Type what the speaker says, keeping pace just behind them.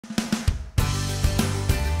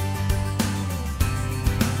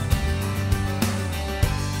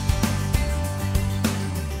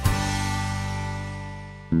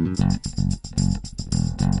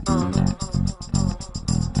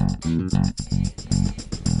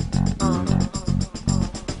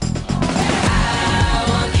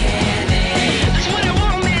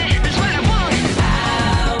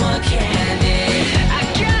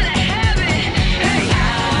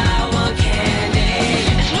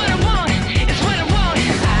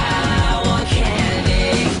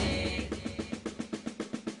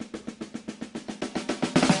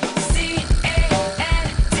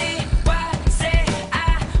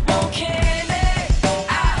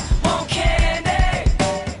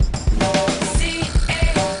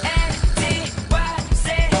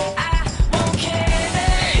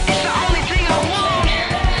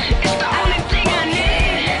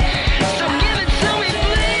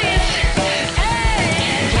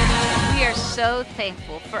So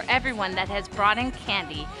thankful for everyone that has brought in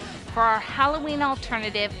candy for our Halloween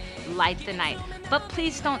alternative, Light the Night. But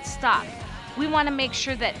please don't stop. We want to make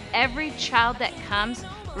sure that every child that comes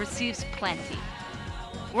receives plenty.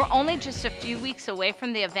 We're only just a few weeks away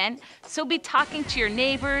from the event, so be talking to your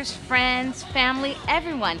neighbors, friends, family,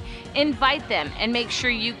 everyone. Invite them and make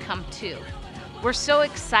sure you come too. We're so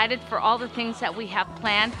excited for all the things that we have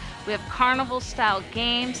planned. We have carnival-style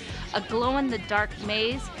games, a glow-in-the-dark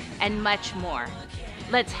maze, and much more.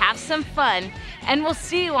 Let's have some fun, and we'll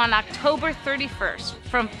see you on October 31st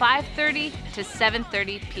from 5:30 to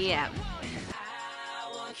 7:30 p.m.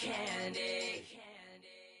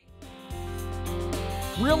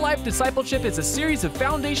 Real Life Discipleship is a series of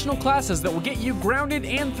foundational classes that will get you grounded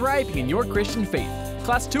and thriving in your Christian faith.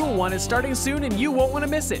 Class 201 is starting soon and you won't want to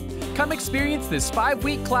miss it. Come experience this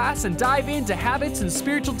 5-week class and dive into habits and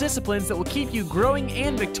spiritual disciplines that will keep you growing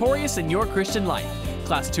and victorious in your Christian life.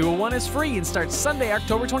 Class 201 is free and starts Sunday,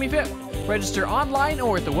 October 25th. Register online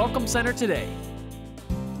or at the Welcome Center today.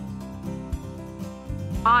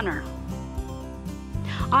 Honor.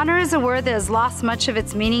 Honor is a word that has lost much of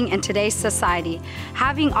its meaning in today's society.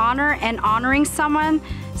 Having honor and honoring someone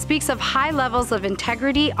speaks of high levels of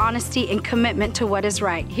integrity, honesty, and commitment to what is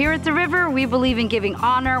right. Here at the River, we believe in giving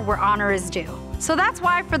honor where honor is due. So that's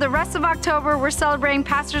why for the rest of October, we're celebrating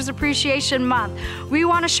Pastors Appreciation Month. We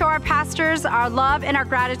want to show our pastors our love and our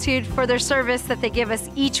gratitude for their service that they give us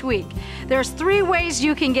each week. There's 3 ways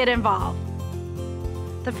you can get involved.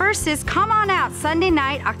 The first is come on out Sunday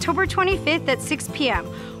night, October 25th at 6 p.m.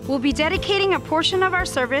 We'll be dedicating a portion of our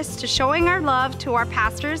service to showing our love to our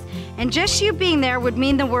pastors, and just you being there would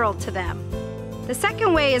mean the world to them. The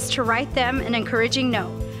second way is to write them an encouraging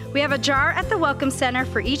note. We have a jar at the Welcome Center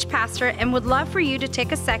for each pastor and would love for you to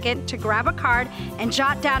take a second to grab a card and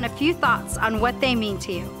jot down a few thoughts on what they mean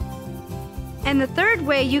to you. And the third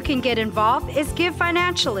way you can get involved is give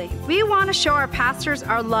financially. We want to show our pastors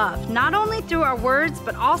our love, not only through our words,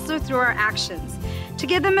 but also through our actions. To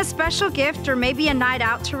give them a special gift or maybe a night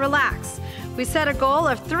out to relax. We set a goal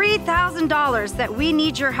of $3,000 that we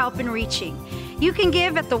need your help in reaching. You can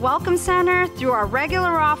give at the Welcome Center, through our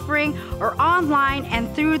regular offering, or online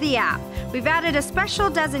and through the app. We've added a special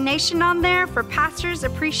designation on there for Pastors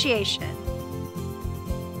Appreciation.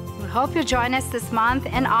 Hope you'll join us this month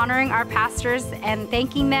in honoring our pastors and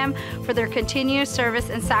thanking them for their continued service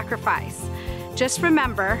and sacrifice. Just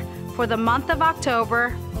remember, for the month of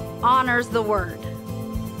October, honors the word.